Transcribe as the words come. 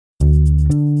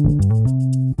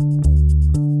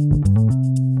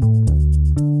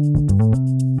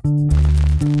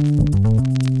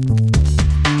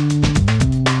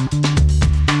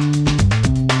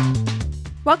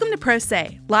Pro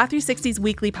Se, Law 360's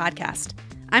weekly podcast.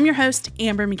 I'm your host,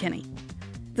 Amber McKinney.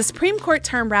 The Supreme Court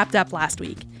term wrapped up last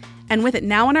week, and with it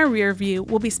now in our rear view,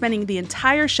 we'll be spending the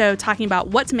entire show talking about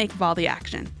what to make of all the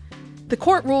action. The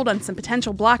court ruled on some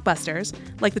potential blockbusters,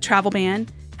 like the travel ban,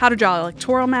 how to draw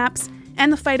electoral maps,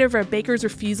 and the fight over a baker's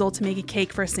refusal to make a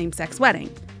cake for a same-sex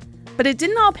wedding. But it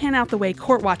didn't all pan out the way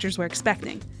court watchers were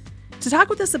expecting. To talk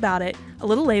with us about it, a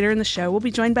little later in the show, we'll be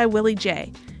joined by Willie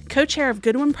J., co-chair of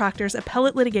Goodwin Procter's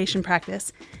appellate litigation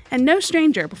practice, and no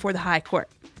stranger before the High Court.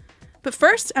 But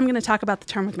first, I'm going to talk about the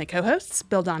term with my co-hosts,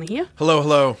 Bill Donahue.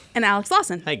 Hello. And Alex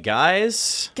Lawson. Hey,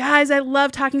 guys. Guys, I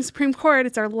love talking Supreme Court.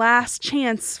 It's our last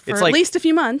chance for at least a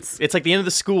few months. It's like the end of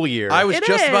the school year. I was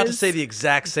just about to say the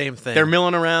exact same thing. They're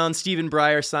milling around. Stephen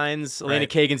Breyer signs Elena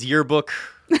Kagan's yearbook.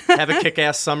 Have a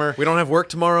kick-ass summer. We don't have work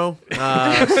tomorrow.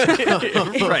 Right.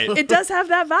 It does have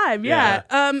that vibe, yeah.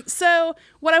 So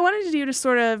what I wanted to do to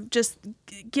sort of just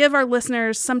give our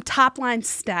listeners some top-line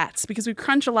stats, because we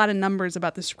crunch a lot of numbers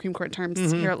about the Supreme Court terms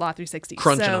here at Law 360.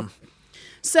 Crunching them.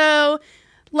 So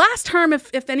last term,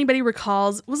 if anybody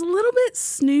recalls, was a little bit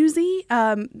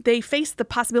snoozy. They faced the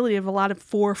possibility of a lot of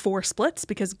 4-4 splits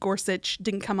because Gorsuch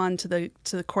didn't come on to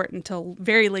the court until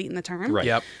very late in the term. Right.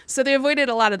 Yep. So they avoided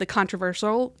a lot of the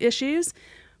controversial issues.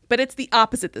 But it's the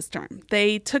opposite this term.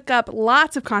 They took up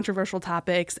lots of controversial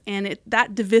topics, and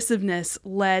that divisiveness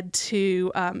led to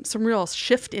some real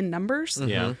shift in numbers.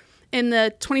 Yeah. In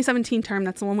the 2017 term,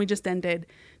 that's the one we just ended,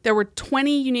 there were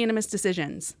 20 unanimous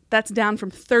decisions. That's down from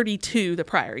 32 the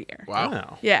prior year.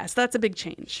 Wow. Yeah, so that's a big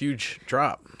change. Huge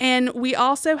drop. And we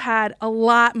also had a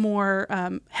lot more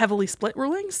heavily split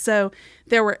rulings. So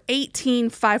there were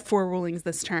 18 5-4 rulings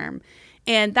this term.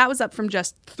 And that was up from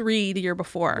just 3 the year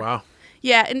before. Wow.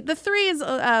 Yeah, and the 3 is,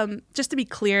 just to be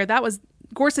clear,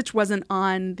 Gorsuch wasn't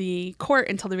on the court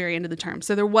until the very end of the term.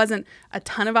 So there wasn't a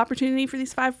ton of opportunity for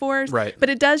these 5-4s. Right.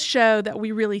 But it does show that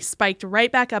we really spiked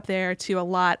right back up there to a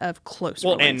lot of close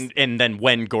rulings. And then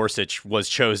when Gorsuch was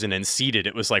chosen and seated,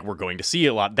 it was like, we're going to see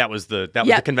a lot. That was the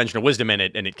conventional wisdom, and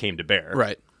it came to bear.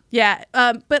 Right. Yeah,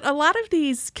 but a lot of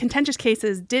these contentious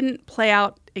cases didn't play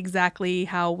out exactly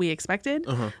how we expected.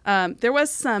 There was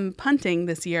some punting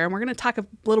this year, and we're going to talk a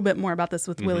little bit more about this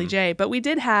with Willie J. But we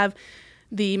did have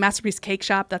the Masterpiece Cake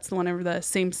Shop. That's the one over the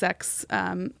same-sex...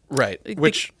 Right.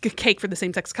 Which cake for the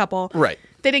same-sex couple. Right.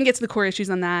 They didn't get to the core issues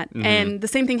on that. And the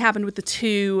same thing happened with the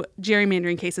 2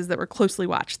 gerrymandering cases that were closely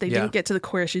watched. They didn't get to the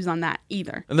core issues on that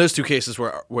either. And those 2 cases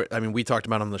were we talked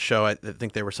about on the show. I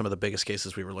think they were some of the biggest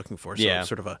cases we were looking for. So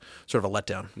sort of a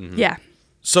letdown. Yeah.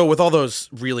 So with all those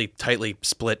really tightly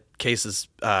split cases,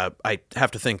 I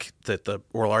have to think that the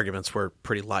oral arguments were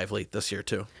pretty lively this year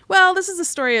too. Well, this is a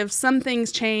story of some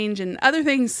things change and other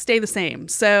things stay the same.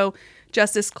 So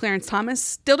Justice Clarence Thomas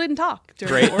still didn't talk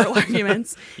during oral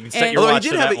arguments. You can set your watch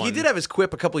to that one. He did have his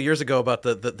quip a couple of years ago about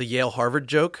the Yale-Harvard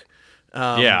joke.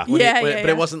 But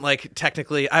it wasn't like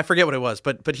technically, I forget what it was,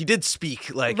 but he did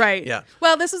speak like, right. Yeah.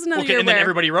 Well, this is another year and then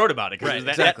everybody wrote about it because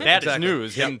that is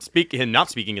news. Yep. Him not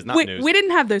speaking is not news. We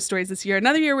didn't have those stories this year.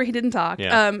 Another year where he didn't talk.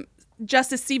 Yeah.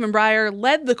 Justice Stephen Breyer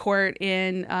led the court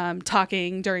in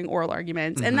talking during oral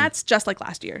arguments, and that's just like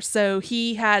last year. So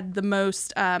he had the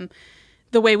most.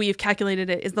 The way we've calculated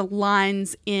it is the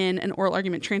lines in an oral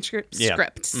argument transcript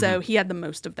script. So he had the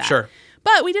most of that. Sure.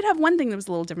 But we did have one thing that was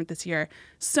a little different this year.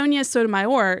 Sonia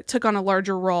Sotomayor took on a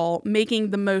larger role,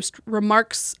 making the most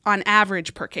remarks on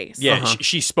average per case. Yeah,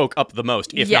 she spoke up the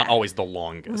most, if not always the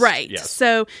longest. Right. Yes.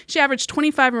 So she averaged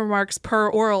 25 remarks per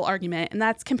oral argument, and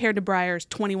that's compared to Breyer's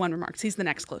 21 remarks. He's the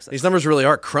next closest. These numbers really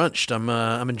are crunched. I'm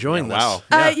enjoying this. Wow.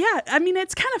 I mean,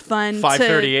 it's kind of fun.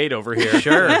 538 over here.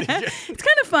 Sure. It's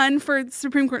kind of fun for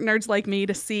Supreme Court nerds like me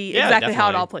to see exactly how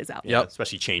it all plays out. Yeah,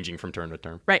 especially changing from term to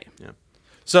term. Right. Yeah.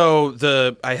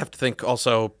 So I have to think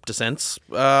also dissents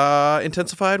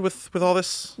intensified with all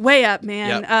this. Way up,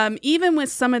 man. Yep. Even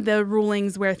with some of the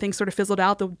rulings where things sort of fizzled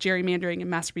out, the gerrymandering and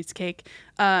Masterpiece Cake,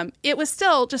 it was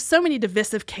still just so many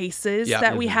divisive cases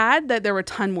that we had that there were a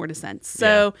ton more dissents.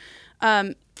 So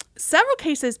several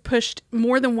cases pushed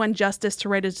more than one justice to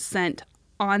write a dissent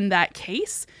on that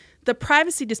case. The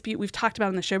privacy dispute we've talked about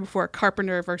on the show before,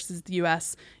 Carpenter versus the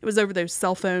U.S., it was over those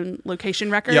cell phone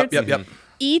location records. Yep.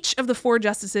 Each of the 4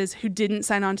 justices who didn't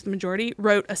sign on to the majority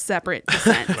wrote a separate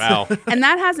dissent. Wow. And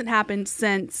that hasn't happened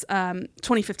since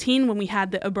 2015 when we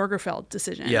had the Obergefell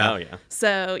decision. Yeah. Oh, yeah.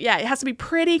 So, it has to be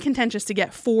pretty contentious to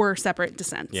get 4 separate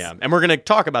dissents. Yeah, and we're going to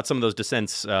talk about some of those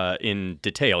dissents in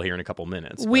detail here in a couple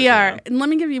minutes. We are. And let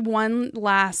me give you one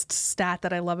last stat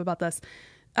that I love about this.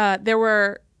 There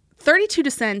were 32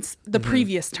 dissents the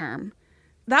previous term.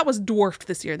 that was dwarfed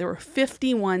this year. There were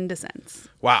 51 dissents.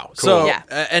 Wow. Cool. So, yeah.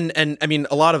 And I mean,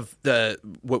 a lot of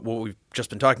what we've just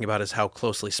been talking about is how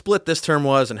closely split this term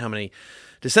was and how many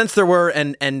dissents there were.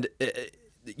 And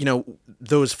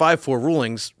those 5-4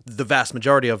 rulings, the vast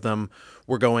majority of them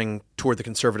were going toward the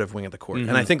conservative wing of the court. Mm-hmm.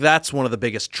 And I think that's one of the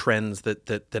biggest trends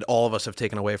that all of us have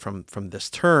taken away from this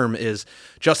term is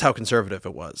just how conservative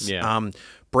it was. Yeah.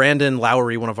 Brandon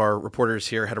Lowry, one of our reporters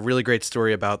here, had a really great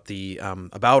story about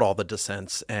about all the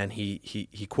dissents, and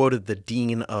he quoted the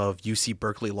dean of UC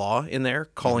Berkeley Law in there,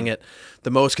 calling it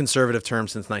the most conservative term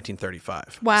since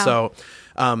 1935. Wow. So,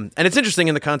 and it's interesting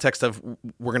in the context of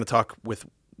we're going to talk with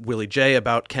Willie J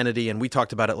about Kennedy, and we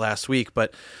talked about it last week,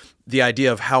 but the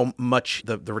idea of how much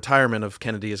the retirement of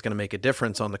Kennedy is going to make a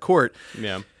difference on the court.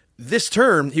 Yeah. This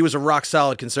term, he was a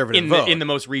rock-solid conservative vote. In the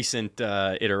most recent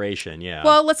iteration, yeah.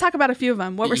 Well, let's talk about a few of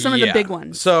them. What were some of the big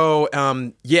ones? So,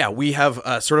 we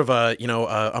have sort of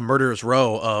a murderer's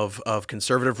row of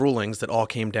conservative rulings that all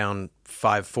came down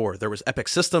 5-4. There was Epic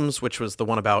Systems, which was the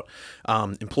one about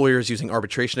employers using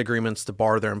arbitration agreements to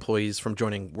bar their employees from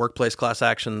joining workplace class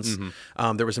actions.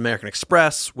 Mm-hmm. There was American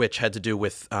Express, which had to do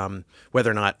with whether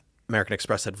or not American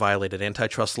Express had violated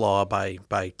antitrust law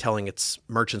by telling its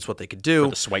merchants what they could do. For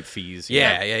the swipe fees.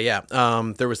 Yeah.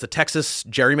 There was the Texas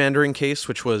gerrymandering case,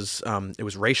 which was it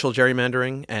was racial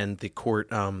gerrymandering, and the court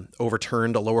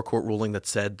overturned a lower court ruling that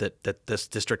said that this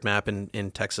district map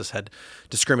in Texas had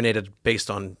discriminated based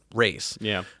on race.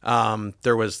 Yeah.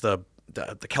 There was the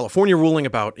California ruling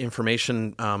about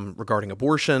information regarding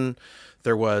abortion.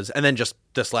 There was, and then just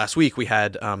this last week we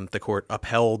had the court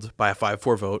upheld by a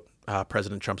 5-4 vote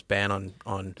President Trump's ban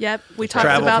on Yep, we talked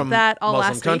about that all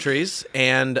Muslim last countries, week.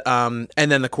 And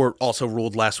then the court also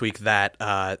ruled last week that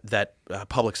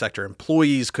public sector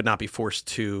employees could not be forced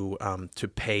to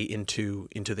pay into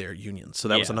their unions. So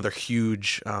that was another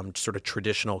huge sort of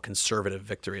traditional conservative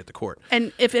victory at the court.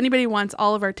 And if anybody wants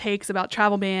all of our takes about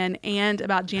travel ban and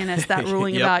about Janus, that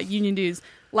ruling about union dues,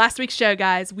 last week's show,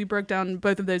 guys, we broke down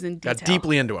both of those in detail. Got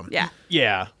deeply into them.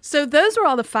 Yeah. So those were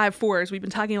all the 5-4s. We've been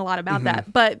talking a lot about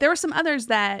that. But there were some others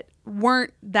that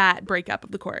weren't that breakup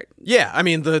of the court. Yeah. I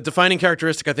mean, the defining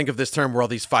characteristic, I think, of this term were all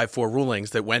these 5-4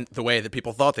 rulings that went the way that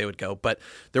people thought they would go. But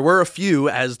there were a few,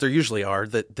 as there usually are,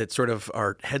 that sort of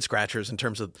are head scratchers in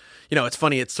terms of, it's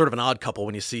funny. It's sort of an odd couple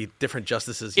when you see different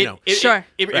justices, Sure.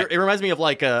 It reminds me of a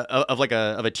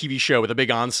TV show with a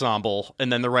big ensemble,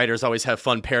 and then the writers always have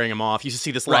fun pairing them off. You used to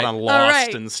see this a lot on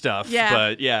Lost and stuff. Yeah.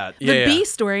 But The B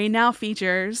story now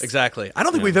features. Exactly. I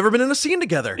don't think we've ever been in a scene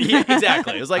together. Yeah,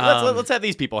 exactly. It was like, let's have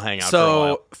these people hang out for a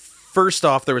while. First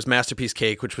off, there was Masterpiece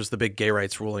Cake, which was the big gay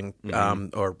rights ruling,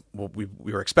 we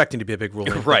were expecting to be a big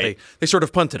ruling, right? They sort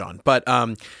of punted on. But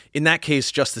in that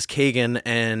case, Justice Kagan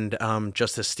and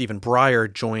Justice Stephen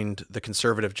Breyer joined the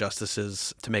conservative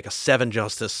justices to make a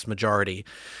 7-justice majority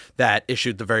that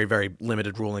issued the very, very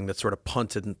limited ruling that sort of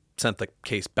punted and sent the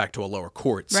case back to a lower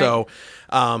court. Right.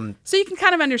 So you can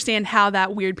kind of understand how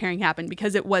that weird pairing happened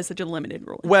because it was such a limited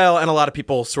ruling. Well, and a lot of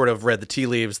people sort of read the tea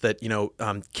leaves that,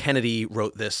 Kennedy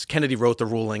wrote this. Kennedy wrote the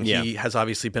ruling. Yeah. He has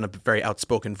obviously been a very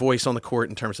outspoken voice on the court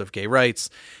in terms of gay rights.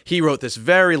 He wrote this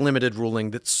very limited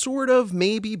ruling that sort of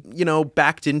maybe,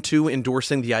 backed into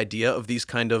endorsing the idea of these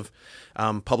kind of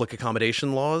public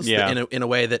accommodation laws in a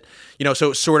way that,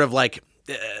 so sort of like,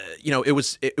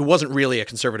 it wasn't really a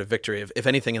conservative victory. If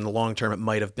anything, in the long term, it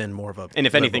might have been more of a. And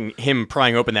if anything, him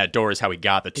prying open that door is how he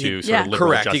got the two sort of liberal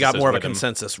correct. justices. He got more of a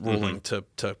consensus ruling to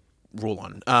rule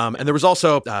on. And there was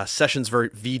also Sessions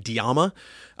v. Diama,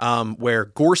 where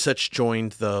Gorsuch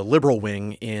joined the liberal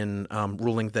wing in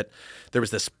ruling that there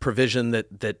was this provision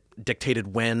that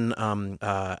dictated when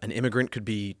an immigrant could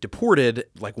be deported,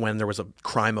 like when there was a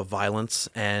crime of violence.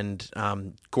 And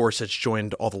Gorsuch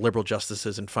joined all the liberal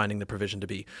justices in finding the provision to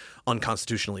be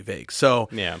unconstitutionally vague. So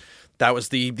that was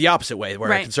the opposite way,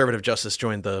 where a conservative justice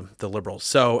joined the liberals.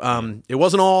 So it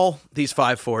wasn't all these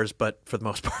 5-4s, but for the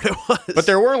most part it was. But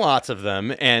there were lots of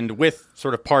them, and with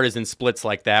sort of partisan splits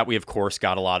like that, we of course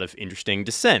got a lot of interesting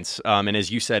dissents. And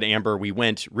as you said, Amber, we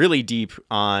went really deep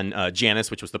on Janus,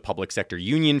 which was the public sector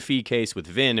union fee case with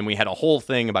Vin, and we had a whole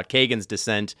thing about Kagan's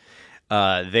dissent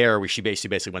there, where she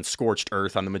basically went scorched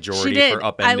earth on the majority for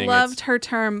upending. I loved her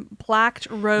term, black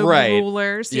robe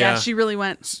rulers. Yeah, she really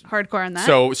went hardcore on that.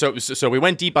 So we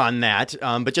went deep on that,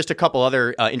 but just a couple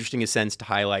other interesting dissents to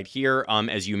highlight here.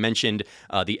 As you mentioned,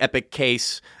 the Epic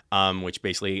case, which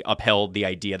basically upheld the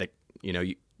idea that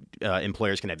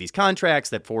employers can have these contracts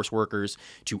that force workers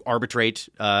to arbitrate,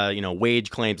 wage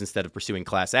claims instead of pursuing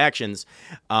class actions.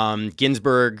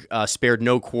 Ginsburg spared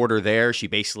no quarter there. She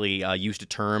basically used a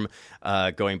term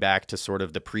going back to sort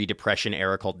of the pre-Depression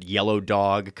era called yellow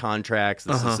dog contracts.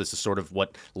 This is sort of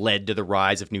what led to the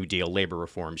rise of New Deal labor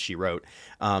reforms, she wrote.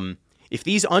 If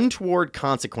these untoward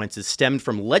consequences stemmed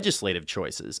from legislative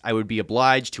choices, I would be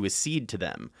obliged to accede to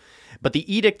them. But the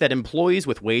edict that employees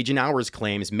with wage and hours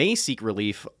claims may seek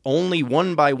relief only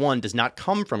one by one does not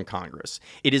come from Congress.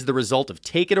 It is the result of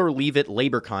take-it-or-leave-it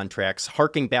labor contracts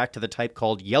harking back to the type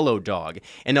called yellow dog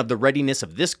and of the readiness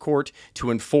of this court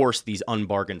to enforce these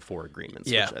unbargained-for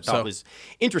agreements, which I thought was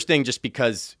interesting just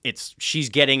because she's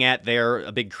getting at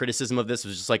a big criticism of this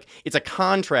was just like, it's a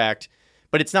contract,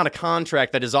 but it's not a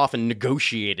contract that is often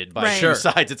negotiated by two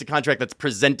sides. It's a contract that's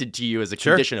presented to you as a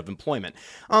condition of employment.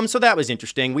 So that was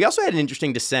interesting. We also had an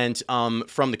interesting dissent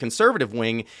from the conservative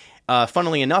wing,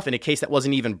 funnily enough, in a case that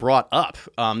wasn't even brought up.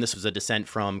 This was a dissent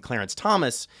from Clarence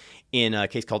Thomas in a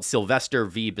case called Sylvester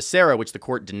v. Becerra, which the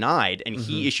court denied, and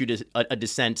he issued a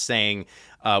dissent saying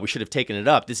we should have taken it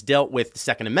up. This dealt with the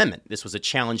Second Amendment. This was a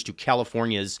challenge to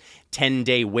California's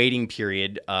 10-day waiting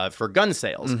period for gun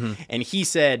sales. And he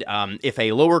said, if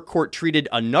a lower court treated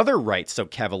another right so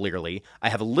cavalierly, I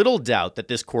have little doubt that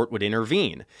this court would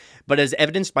intervene. But as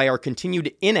evidenced by our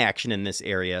continued inaction in this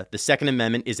area, the Second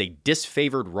Amendment is a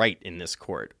disfavored right in this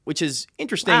court, which is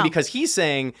interesting because he's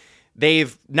saying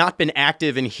they've not been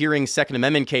active in hearing Second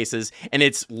Amendment cases, and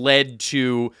it's led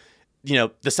to,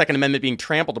 the Second Amendment being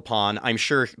trampled upon. I'm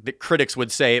sure that critics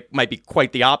would say it might be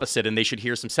quite the opposite, and they should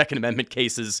hear some Second Amendment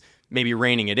cases maybe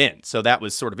reining it in. So that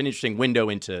was sort of an interesting window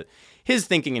into his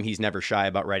thinking, and he's never shy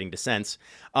about writing dissents.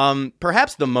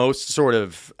 Perhaps the most sort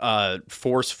of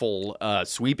forceful,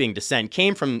 sweeping dissent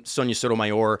came from Sonia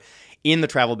Sotomayor in the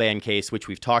travel ban case, which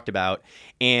we've talked about.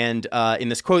 And in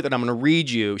this quote that I'm going to read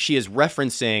you, she is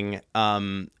referencing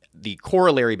the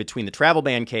corollary between the travel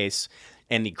ban case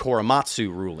and the Korematsu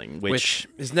ruling, which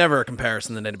is never a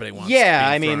comparison that anybody wants. Yeah,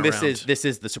 I mean, this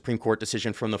is the Supreme Court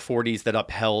decision from the 40s that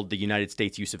upheld the United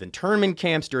States use of internment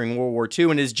camps during World War II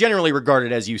and is generally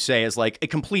regarded, as you say, as like a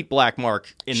complete black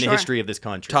mark in the history of this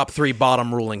country. Top 3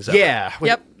 bottom rulings ever.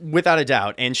 Yeah, without a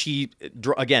doubt. And she,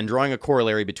 again, drawing a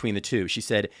corollary between the two, she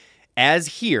said, as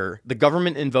here, the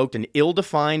government invoked an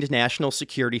ill-defined national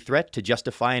security threat to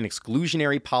justify an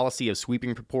exclusionary policy of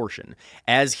sweeping proportion.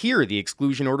 As here, the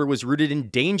exclusion order was rooted in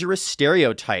dangerous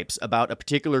stereotypes about a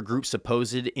particular group's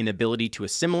supposed inability to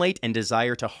assimilate and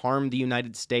desire to harm the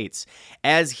United States.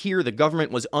 As here, the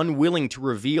government was unwilling to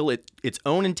reveal its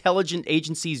own intelligence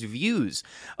agency's views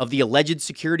of the alleged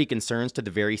security concerns to the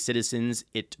very citizens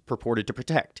it purported to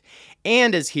protect.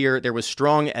 And as here, there was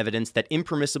strong evidence that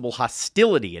impermissible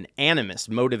hostility and animus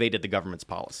motivated the government's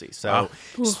policy. So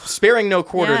sparing no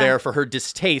quarter there for her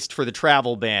distaste for the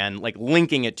travel ban, like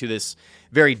linking it to this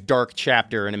very dark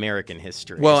chapter in American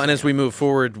history. Well, and as we move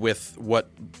forward with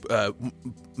what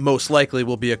most likely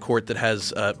will be a court that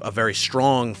has a very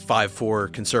strong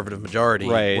 5-4 conservative majority,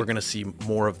 we're going to see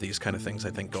more of these kind of things,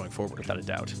 I think, going forward. Without a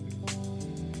doubt.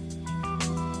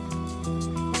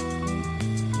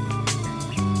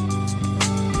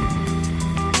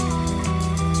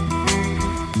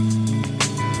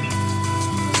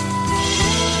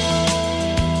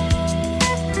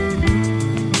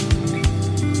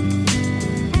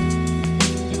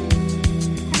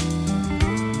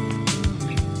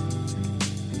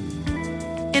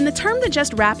 In the term that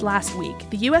just wrapped last week,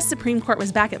 the U.S. Supreme Court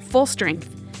was back at full strength,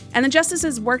 and the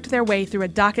justices worked their way through a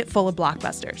docket full of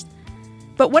blockbusters.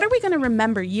 But what are we going to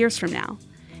remember years from now?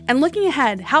 And looking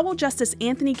ahead, how will Justice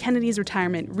Anthony Kennedy's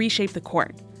retirement reshape the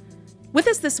court? With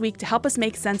us this week to help us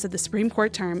make sense of the Supreme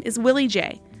Court term is Willie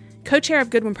Jay, co-chair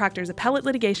of Goodwin Procter's appellate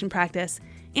litigation practice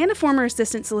and a former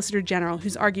assistant solicitor general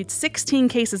who's argued 16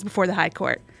 cases before the High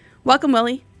Court. Welcome,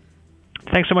 Willie.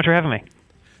 Thanks so much for having me.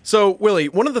 So, Willie,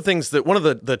 one of the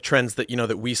trends that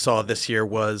that we saw this year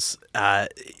was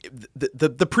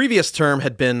the previous term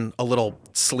had been a little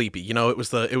sleepy. It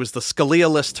was the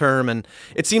Scalia-less term, and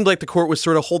it seemed like the court was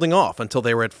sort of holding off until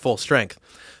they were at full strength.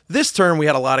 This term, we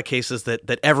had a lot of cases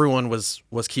that everyone was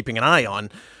keeping an eye on,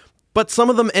 but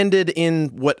some of them ended in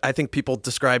what I think people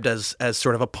described as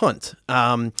sort of a punt.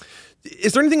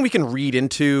 Is there anything we can read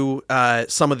into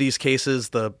some of these cases,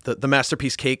 the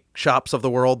Masterpiece Cake Shops of the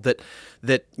world, that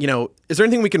is there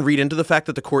anything we can read into the fact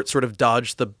that the court sort of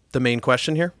dodged the main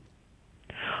question here?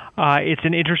 It's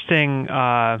an interesting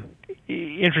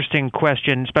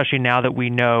question, especially now that we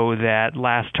know that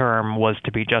last term was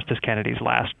to be Justice Kennedy's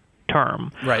last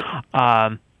term. Right.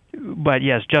 But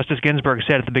yes, Justice Ginsburg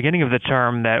said at the beginning of the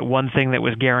term that one thing that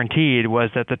was guaranteed was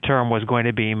that the term was going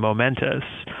to be momentous.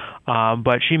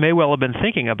 But she may well have been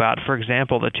thinking about, for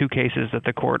example, the two cases that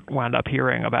the court wound up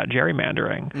hearing about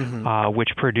gerrymandering, which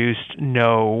produced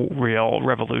no real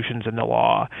revolutions in the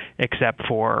law except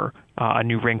for a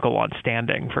new wrinkle on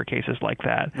standing for cases like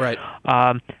that. Right.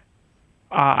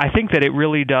 I think that it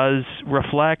really does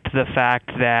reflect the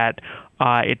fact that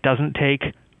it doesn't take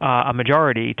a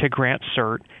majority to grant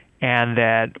cert, and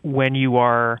that when you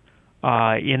are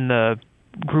in the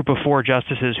group of 4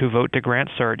 justices who vote to grant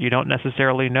cert, you don't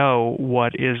necessarily know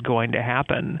what is going to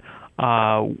happen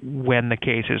when the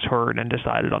case is heard and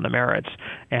decided on the merits.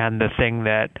 And the thing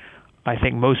that I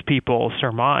think most people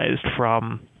surmised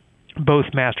from both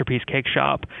Masterpiece Cake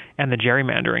Shop and the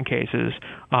gerrymandering cases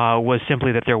was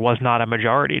simply that there was not a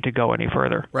majority to go any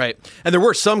further. Right. And there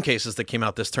were some cases that came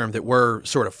out this term that were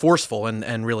sort of forceful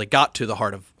and really got to the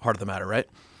heart of the matter, right?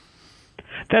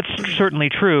 That's certainly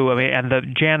true. I mean, and the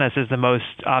Janus is the most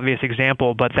obvious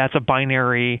example, but that's a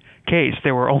binary case.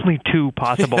 There were only 2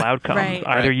 possible outcomes. Right.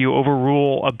 Either you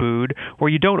overrule Abood or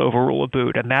you don't overrule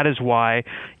Abood. And that is why,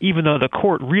 even though the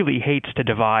court really hates to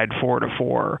divide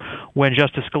 4-4, when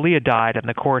Justice Scalia died and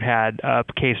the court had a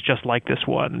case just like this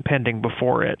one pending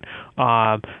before it,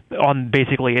 on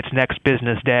basically its next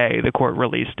business day, the court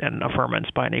released an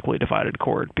affirmance by an equally divided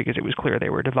court because it was clear they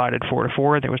were divided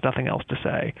 4-4 and there was nothing else to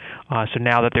say. So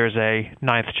now that there's a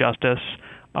 9th justice,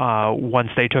 once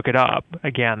they took it up,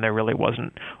 again, there really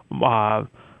wasn't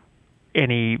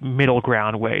any middle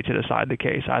ground way to decide the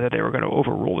case. Either they were going to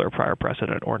overrule their prior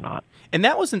precedent or not. And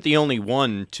that wasn't the only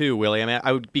one, too, Willie. I mean,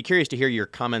 I would be curious to hear your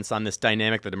comments on this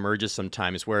dynamic that emerges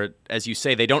sometimes where, as you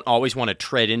say, they don't always want to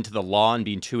tread into the law and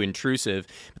be too intrusive.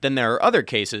 But then there are other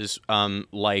cases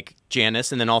like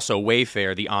Janus and then also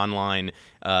Wayfair, the online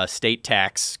state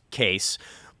tax case,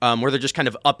 where they're just kind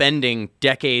of upending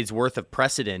decades worth of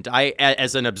precedent.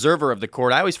 As an observer of the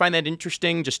court, I always find that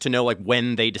interesting just to know like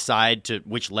when they decide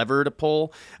which lever to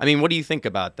pull. I mean, what do you think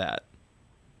about that?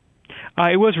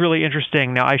 It was really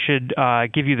interesting. Now, I should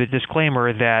give you the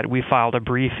disclaimer that we filed a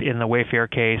brief in the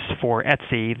Wayfair case for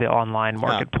Etsy, the online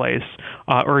marketplace,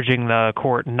 urging the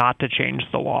court not to change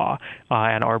the law,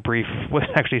 and our brief was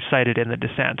actually cited in the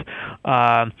dissent.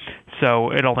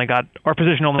 So our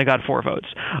position only got 4 votes.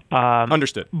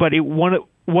 Understood. But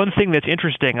one thing that's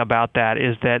interesting about that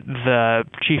is that the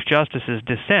Chief Justice's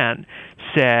dissent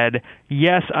said,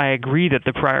 yes, I agree that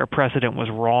the prior precedent was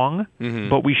wrong,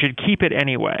 but we should keep it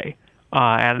anyway.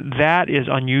 And that is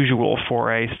unusual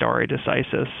for a stare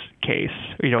decisis case.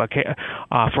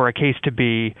 For a case to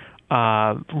be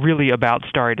really about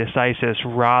stare decisis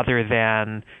rather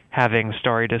than having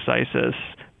stare decisis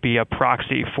be a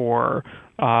proxy for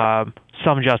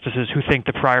some justices who think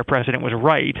the prior precedent was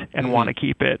right and want to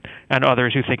keep it, and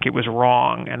others who think it was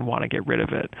wrong and want to get rid of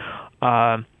it.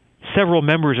 Several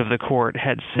members of the court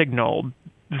had signaled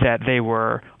that they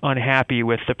were unhappy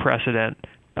with the precedent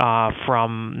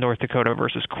from North Dakota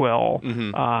versus Quill.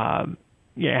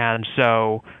 And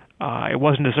so it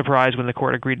wasn't a surprise when the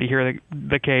court agreed to hear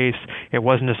the case. It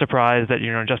wasn't a surprise that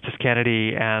Justice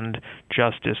Kennedy and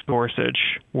Justice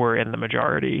Gorsuch were in the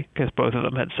majority because both of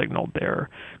them had signaled their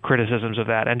criticisms of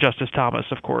that. And Justice Thomas,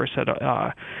 of course,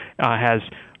 has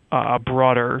a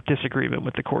broader disagreement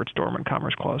with the court's Dormant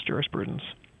Commerce Clause jurisprudence.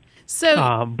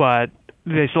 But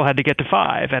they still had to get to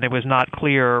 5, and it was not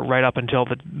clear right up until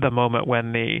the moment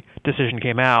when the decision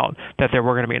came out that there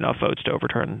were going to be enough votes to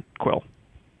overturn Quill.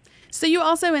 So you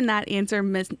also in that answer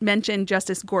mentioned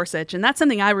Justice Gorsuch, and that's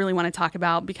something I really want to talk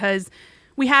about because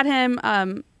we had him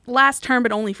last term,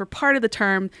 but only for part of the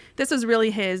term. This was really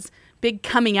his big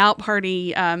coming out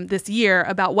party this year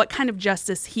about what kind of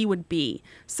justice he would be.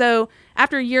 So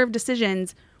after a year of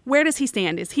decisions, where does he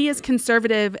stand? Is he as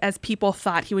conservative as people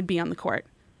thought he would be on the court?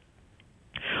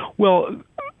 Well,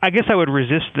 I guess I would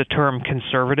resist the term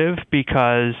conservative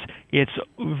because it's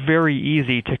very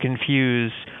easy to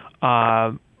confuse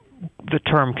the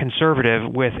term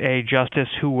conservative with a justice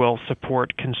who will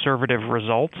support conservative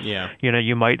results. Yeah.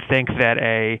 You might think that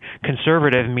a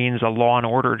conservative means a law and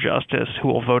order justice who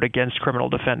will vote against criminal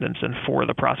defendants and for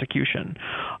the prosecution.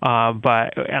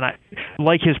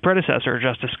 Like his predecessor,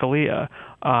 Justice Scalia,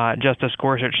 Justice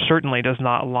Gorsuch certainly does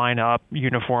not line up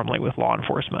uniformly with law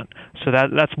enforcement. So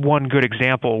that's one good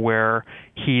example where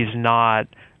he's not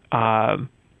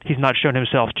he's not shown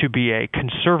himself to be a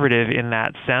conservative in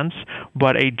that sense,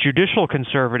 but a judicial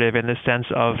conservative in the sense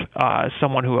of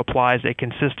someone who applies a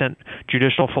consistent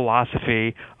judicial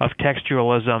philosophy of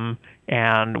textualism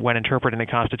and, when interpreting the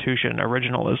Constitution,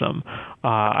 originalism.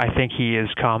 I think he has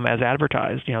come as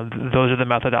advertised. Those are the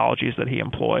methodologies that he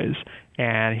employs,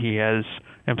 and he has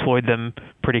employed them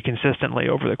pretty consistently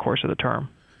over the course of the term.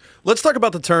 Let's talk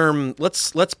about the term.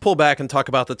 Let's pull back and talk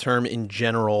about the term in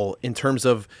general. In terms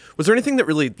of, was there anything that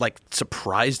really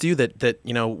surprised you that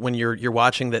when you're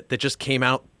watching that just came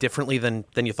out differently than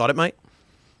you thought it might?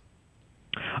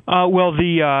 Well,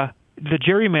 the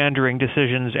gerrymandering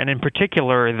decisions, and in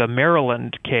particular the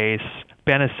Maryland case,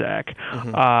 Benisek,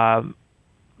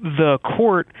 the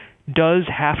court does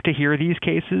have to hear these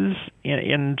cases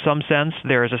in some sense.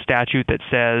 There is a statute that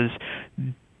says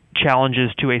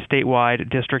challenges to a statewide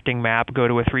districting map go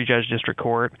to a 3-judge district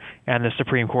court, and the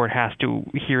Supreme Court has to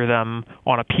hear them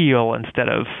on appeal instead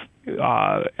of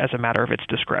as a matter of its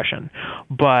discretion.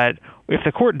 But if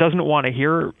the court doesn't want to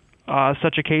hear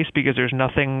such a case because there's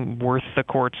nothing worth the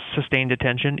court's sustained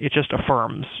attention, it just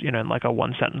affirms, in a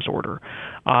one-sentence order.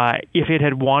 If it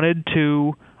had wanted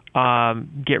to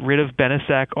get rid of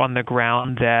Benisek on the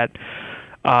ground that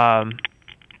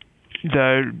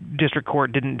the district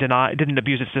court didn't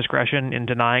abuse its discretion in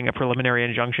denying a preliminary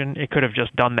injunction, it could have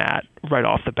just done that right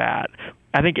off the bat.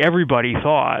 I think everybody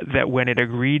thought that when it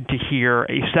agreed to hear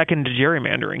a second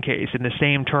gerrymandering case in the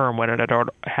same term when it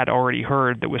had already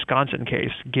heard the Wisconsin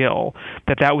case, Gill,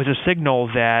 that was a signal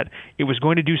that it was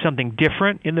going to do something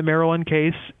different in the Maryland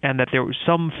case, and that there was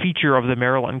some feature of the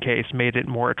Maryland case made it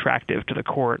more attractive to the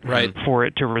court for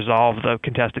it to resolve the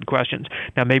contested questions.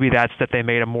 Now, maybe that's that they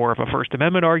made more of a First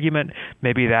Amendment argument.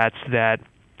 Maybe that's that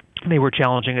they were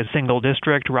challenging a single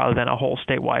district rather than a whole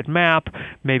statewide map.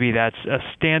 Maybe that's a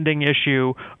standing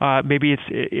issue. Maybe it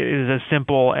is as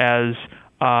simple as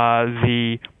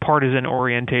the partisan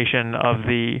orientation of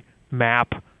the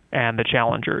map and the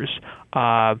challengers.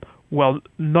 Well,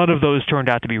 none of those turned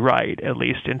out to be right, at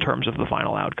least in terms of the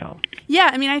final outcome.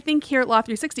 Yeah, I think here at Law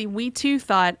 360, we too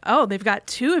thought, they've got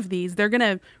 2 of these. They're going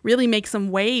to really make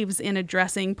some waves in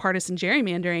addressing partisan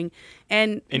gerrymandering.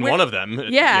 And in one of them,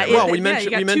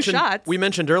 we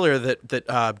mentioned earlier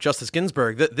that Justice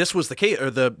Ginsburg, that this was the case, or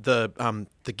the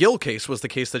Gill case was the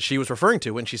case that she was referring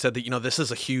to when she said that this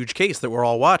is a huge case that we're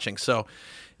all watching. So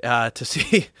to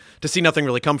see nothing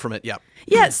really come from it,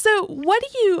 Yeah. So, what do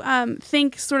you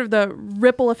think sort of the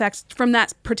ripple effects from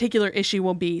that particular issue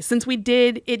will be? Since it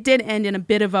did end in a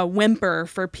bit of a whimper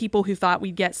for people who thought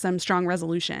we'd get some strong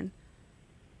resolution.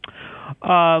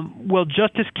 Well,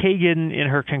 Justice Kagan, in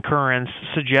her concurrence,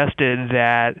 suggested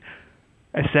that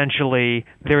essentially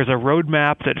there's a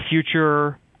roadmap that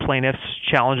future plaintiffs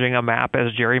challenging a map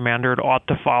as gerrymandered ought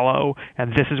to follow,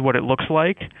 and this is what it looks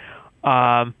like.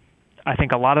 I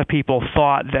think a lot of people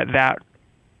thought that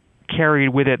carried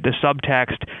with it the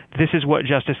subtext, this is what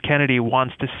Justice Kennedy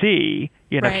wants to see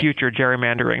in a future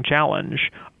gerrymandering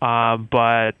challenge,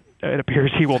 but it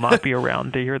appears he will not be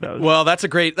around to hear those. Well, that's a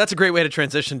great way to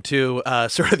transition to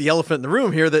sort of the elephant in the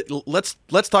room here. That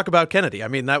let's talk about Kennedy. I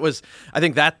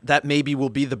think that maybe will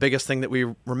be the biggest thing that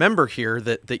we remember here.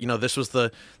 That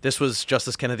this was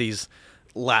Justice Kennedy's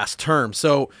last term.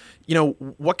 So,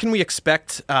 what can we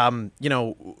expect?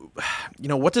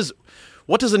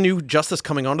 What does a new justice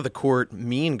coming onto the court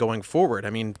mean going forward?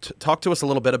 Talk to us a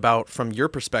little bit about, from your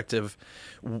perspective,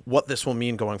 what this will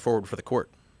mean going forward for the court.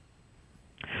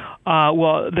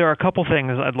 Well, there are a couple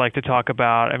things I'd like to talk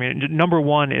about. Number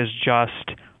one is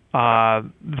just a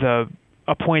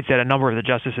point that a number of the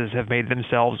justices have made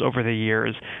themselves over the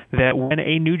years, that when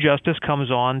a new justice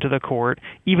comes on to the court,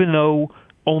 even though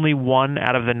only 1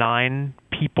 out of the 9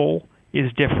 people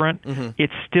is different,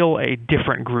 it's still a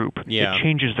different group. Yeah. It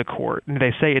changes the court. And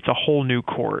they say it's a whole new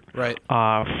court,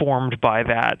 formed by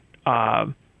that,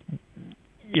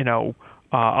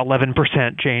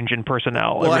 11% change in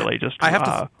personnel. Well, it really just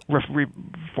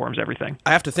reforms everything.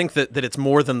 I have to think that it's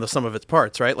more than the sum of its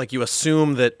parts, right? Like, you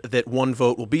assume that one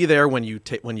vote will be there when you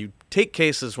take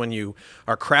cases, when you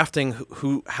are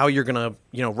crafting how you're going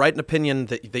to write an opinion,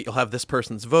 that you'll have this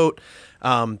person's vote.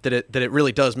 That it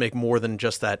really does make more than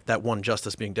just that one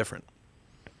justice being different.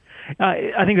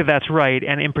 I think that's right.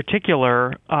 And in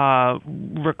particular,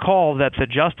 recall that the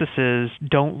justices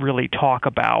don't really talk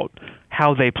about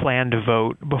how they plan to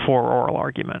vote before oral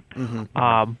argument.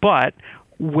 But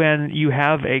when you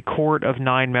have a court of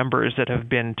 9 members that have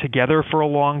been together for a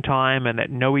long time and that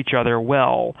know each other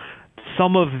well,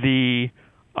 some of the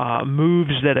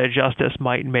moves that a justice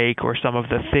might make, or some of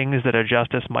the things that a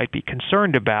justice might be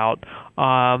concerned about,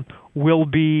 will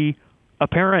be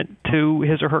apparent to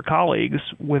his or her colleagues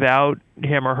without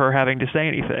him or her having to say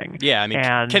anything. Yeah, I mean,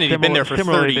 and Kennedy had been there for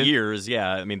 30 years. years.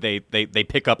 Yeah, I mean, they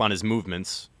pick up on his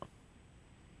movements.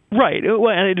 Right.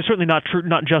 Well, and it's certainly not true,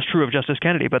 not just true of Justice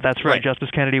Kennedy, but that's right. Justice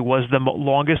Kennedy was the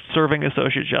longest-serving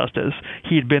Associate Justice.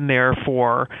 He'd been there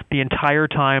for the entire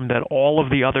time that all of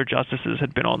the other justices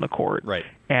had been on the court. Right.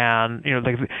 And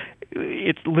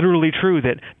it's literally true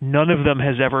that none of them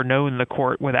has ever known the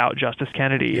court without Justice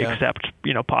Kennedy, except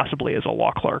possibly as a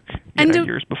law clerk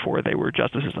years before they were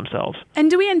justices themselves. And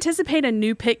do we anticipate a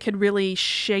new pick could really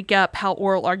shake up how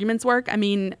oral arguments work? I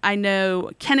mean, I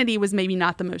know Kennedy was maybe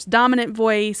not the most dominant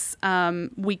voice.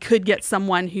 We could get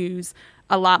someone who's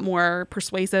a lot more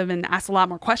persuasive and asks a lot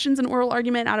more questions in oral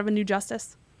argument out of a new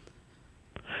justice.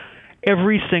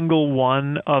 Every single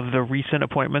one of the recent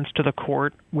appointments to the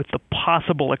court, with the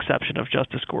possible exception of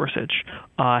Justice Gorsuch,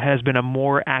 has been a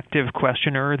more active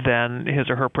questioner than his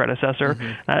or her predecessor.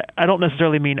 Mm-hmm. I don't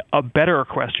necessarily mean a better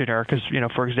questioner, because,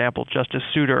 for example, Justice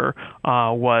Souter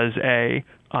was a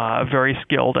very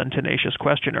skilled and tenacious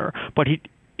questioner, but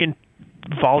in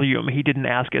volume, he didn't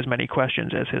ask as many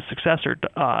questions as his successor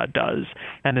does.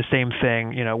 And the same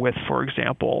thing, with, for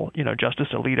example, Justice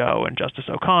Alito and Justice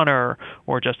O'Connor,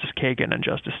 or Justice Kagan and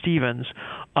Justice Stevens.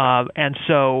 And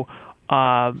so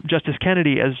Justice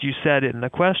Kennedy, as you said in the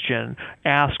question,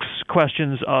 asks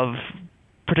questions of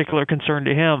particular concern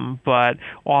to him, but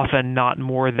often not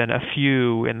more than a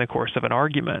few in the course of an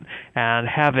argument. And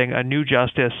having a new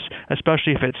justice,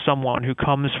 especially if it's someone who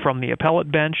comes from the appellate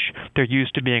bench, they're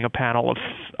used to being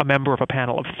a member of a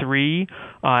panel of three,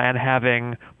 and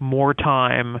having more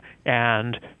time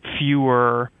and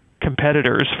fewer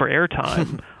competitors for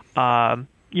airtime.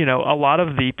 A lot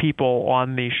of the people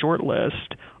on the short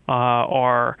list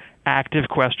are active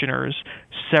questioners.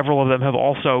 Several of them have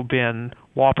also been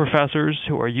law professors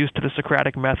who are used to the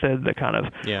Socratic method, the kind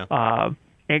of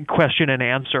question and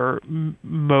answer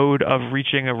mode of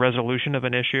reaching a resolution of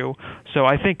an issue. So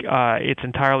I think it's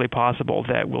entirely possible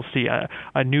that we'll see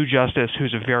a new justice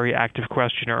who's a very active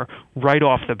questioner right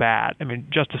off the bat. I mean,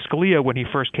 Justice Scalia, when he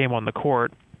first came on the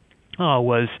court,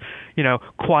 was,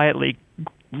 quietly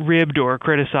ribbed or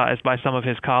criticized by some of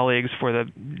his colleagues for the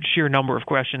sheer number of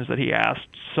questions that he asked.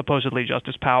 Supposedly,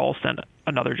 Justice Powell sent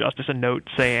another justice a note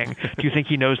saying, "Do you think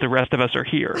he knows the rest of us are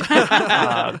here?"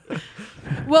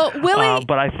 Well, Willie,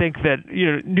 but I think that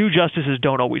new justices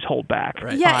don't always hold back,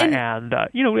 right. Yeah,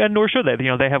 and nor should they.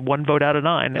 They have one vote out of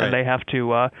 9, right. And they have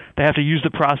to use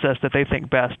the process that they think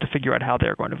best to figure out how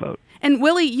they're going to vote. And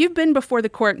Willie, you've been before the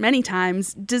court many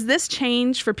times. Does this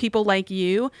change for people like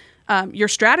you? Your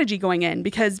strategy going in,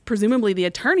 because presumably the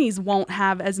attorneys won't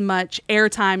have as much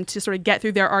airtime to sort of get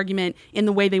through their argument in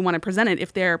the way they want to present it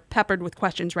if they're peppered with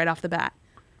questions right off the bat.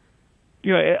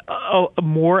 A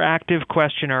more active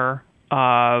questioner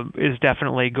is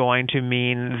definitely going to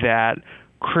mean that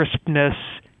crispness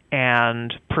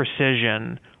and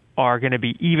precision are going to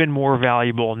be even more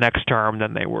valuable next term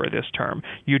than they were this term.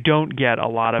 You don't get a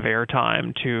lot of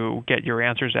airtime to get your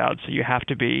answers out, so you have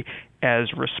to be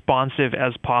as responsive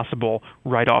as possible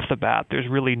right off the bat. There's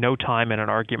really no time in an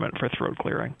argument for throat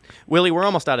clearing. Willie, we're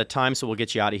almost out of time, so we'll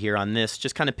get you out of here on this.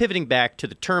 Just kind of pivoting back to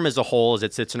the term as a whole as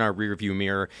it sits in our rearview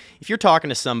mirror. If you're talking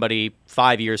to somebody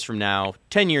 5 years from now,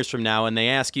 10 years from now, and they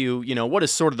ask you, what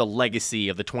is sort of the legacy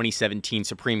of the 2017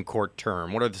 Supreme Court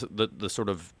term? What are the sort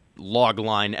of log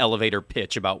line elevator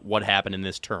pitch about what happened in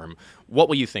this term? What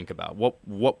will you think about? What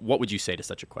would you say to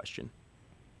such a question?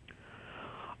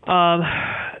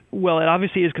 Well, it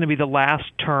obviously is going to be the last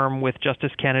term with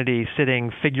Justice Kennedy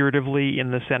sitting figuratively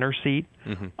in the center seat.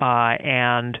 Mm-hmm.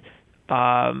 And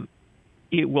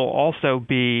it will also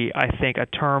be, I think, a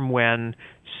term when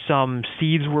some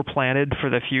seeds were planted for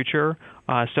the future.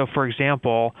 So, for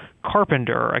example,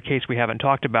 Carpenter, a case we haven't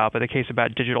talked about, but a case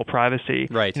about digital privacy,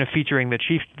 right. Featuring the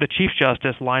Chief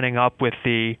Justice lining up with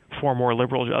the 4 more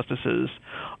liberal justices,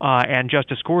 and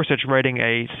Justice Gorsuch writing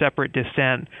a separate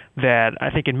dissent that I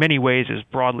think in many ways is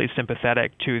broadly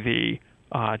sympathetic to the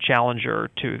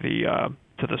challenger to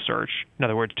the search. In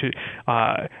other words, to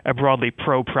a broadly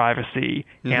pro-privacy,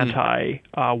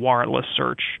 anti-warrantless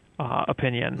search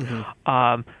opinion.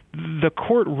 Mm-hmm. The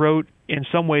court wrote in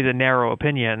some ways a narrow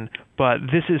opinion, but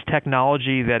this is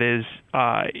technology that is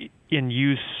in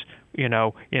use,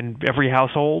 in every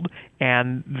household,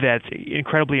 and that's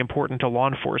incredibly important to law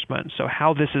enforcement. So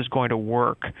how this is going to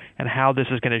work and how this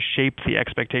is going to shape the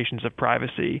expectations of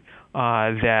privacy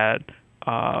that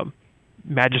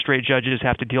magistrate judges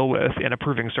have to deal with in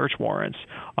approving search warrants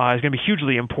is going to be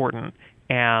hugely important.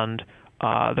 And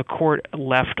the court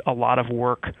left a lot of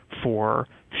work for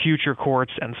future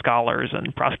courts and scholars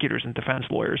and prosecutors and defense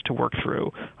lawyers to work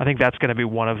through. I think that's going to be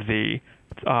one of the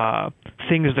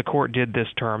things the court did this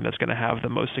term that's going to have the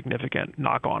most significant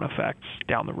knock-on effects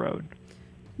down the road.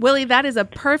 Willie, that is a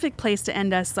perfect place to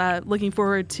end us. Looking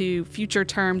forward to future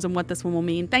terms and what this one will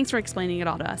mean. Thanks for explaining it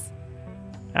all to us.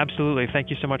 Absolutely. Thank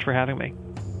you so much for having me.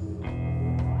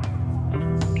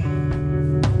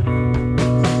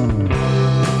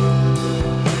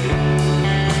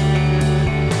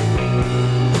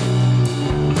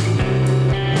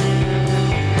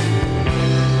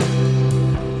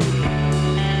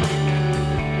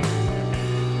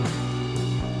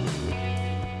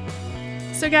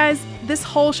 So, guys, this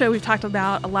whole show we've talked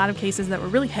about a lot of cases that were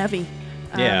really heavy.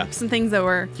 Some things that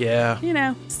were,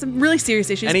 some really serious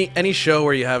issues. Any show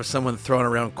where you have someone throwing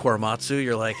around Korematsu,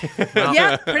 you're like, well,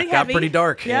 yeah, pretty heavy. Got pretty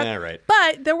dark. Yep. Yeah, right.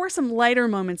 But there were some lighter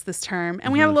moments this term,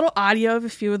 and we have a little audio of a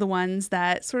few of the ones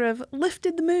that sort of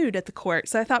lifted the mood at the court.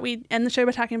 So I thought we'd end the show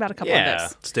by talking about a couple of those.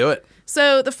 Let's do it.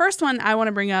 So the first one I want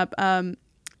to bring up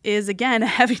is, again, a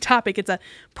heavy topic. It's a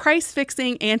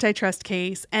price-fixing antitrust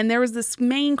case, and there was this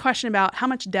main question about how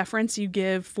much deference you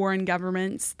give foreign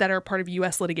governments that are part of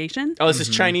U.S. litigation. Oh, this is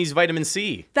Chinese vitamin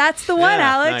C. That's the one,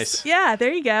 Alex. Nice. Yeah,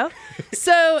 there you go.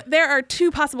 So there are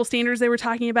two possible standards they were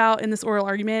talking about in this oral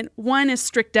argument. One is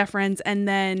strict deference, and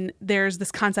then there's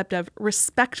this concept of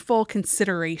respectful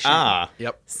consideration.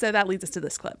 Yep. So that leads us to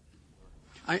this clip.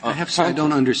 I have to say, I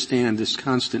don't understand this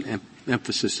constant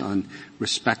emphasis on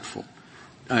respectful.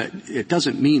 It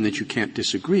doesn't mean that you can't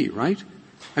disagree, right?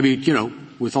 I mean,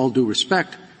 with all due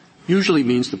respect, usually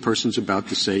means the person's about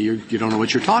to say you don't know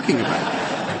what you're talking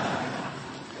about.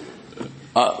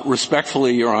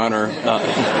 Respectfully, Your Honor.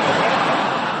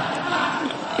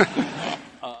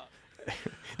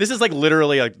 This is like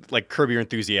literally like Curb Your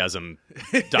Enthusiasm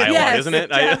dialogue, Yes, isn't it?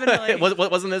 definitely.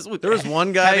 Wasn't this? There was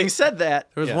one guy. Having said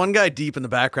that, There was one guy deep in the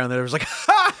background that was like,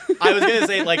 ha! I was gonna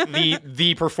say like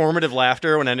the performative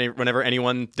laughter whenever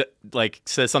anyone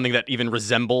says something that even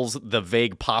resembles the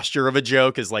vague posture of a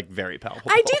joke is like very palpable.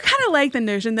 I do kind of like the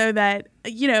notion, though, that,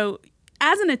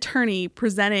 as an attorney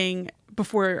presenting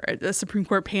before a Supreme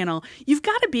Court panel, you've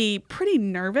got to be pretty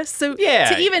nervous. So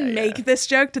to even make this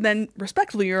joke to then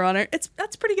respectfully, Your Honor,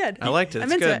 that's pretty good. I liked it. I'm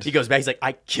It's into good. it. He goes back. He's like,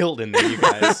 I killed in there, you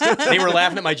guys. They were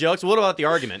laughing at my jokes. What about the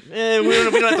argument? We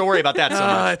don't have to worry about that so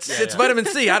much. It's vitamin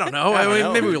C. I don't know.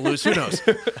 Maybe we'll lose. Who knows?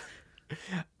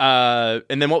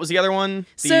 And then what was the other one?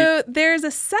 So there's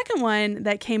a second one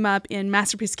that came up in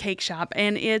Masterpiece Cake Shop,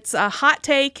 and it's a hot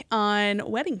take on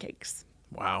wedding cakes.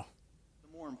 Wow.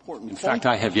 In fact,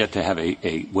 I have yet to have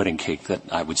a wedding cake that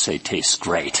I would say tastes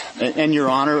great. And Your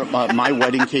Honor, my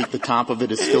wedding cake, the top of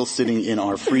it is still sitting in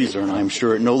our freezer, and I'm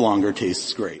sure it no longer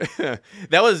tastes great.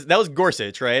 That was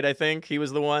Gorsuch, right? I think he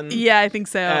was the one. Yeah, I think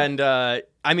so. And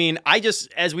I mean,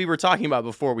 as we were talking about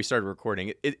before we started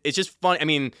recording, it's just fun. I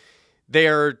mean,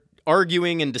 they're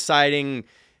arguing and deciding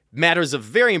matters of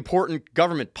very important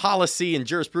government policy and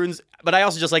jurisprudence. But I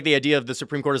also just like the idea of the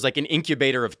Supreme Court as like an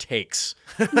incubator of takes.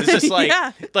 It's just like,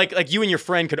 like you and your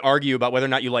friend could argue about whether or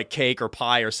not you like cake or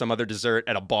pie or some other dessert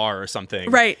at a bar or something.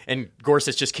 Right. And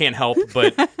Gorsuch just can't help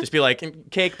but just be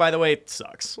like, cake, by the way,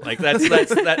 sucks. Like that's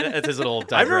his little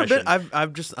digression.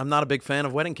 I'm not a big fan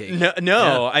of wedding cake.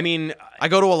 No. Yeah. I mean, I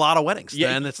go to a lot of weddings,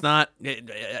 Yeah. and it's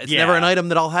never an item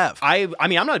that I'll have. I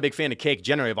mean, I'm not a big fan of cake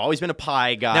generally. I've always been a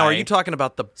pie guy. Now, are you talking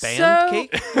about the band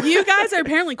cake? You guys are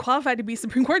apparently qualified to be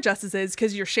Supreme Court justices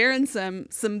because you're sharing some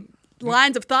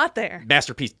lines of thought there.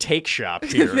 Masterpiece Take Shop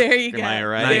here. There you go. Am I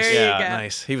right? There you go.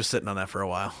 Nice. He was sitting on that for a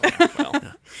while.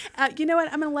 You know what?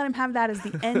 I'm going to let him have that as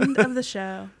the end of the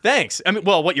show. Thanks. I mean,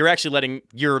 well, what you're actually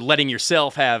letting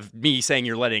yourself have me saying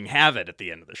you're letting have it at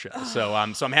the end of the show. So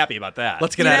I'm happy about that.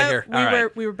 Let's get out of here.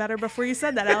 We were better before you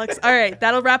said that, Alex. All right,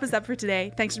 that'll wrap us up for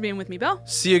today. Thanks for being with me, Bill.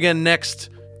 See you again next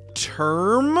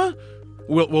term.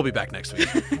 We'll be back next week.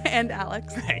 And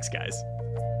Alex. Thanks, guys.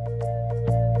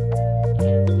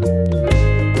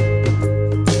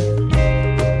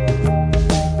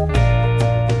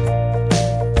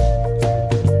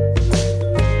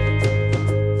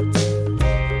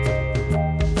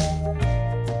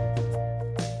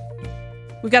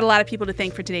 We've got a lot of people to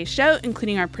thank for today's show,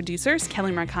 including our producers,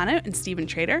 Kelly Marcano and Stephen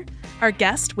Trader, our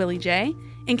guest, Willie J.,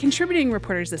 and contributing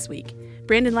reporters this week,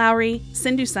 Brandon Lowry,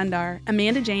 Sindhu Sundar,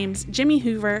 Amanda James, Jimmy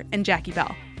Hoover, and Jackie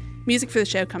Bell. Music for the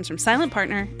show comes from Silent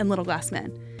Partner and Little Glass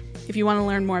Men. If you want to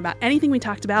learn more about anything we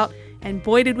talked about, and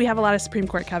boy did we have a lot of Supreme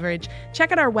Court coverage,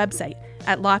 check out our website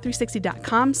at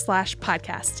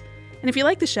law360.com/podcast. And if you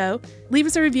like the show, leave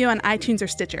us a review on iTunes or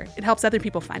Stitcher. It helps other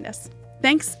people find us.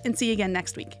 Thanks, and see you again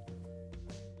next week.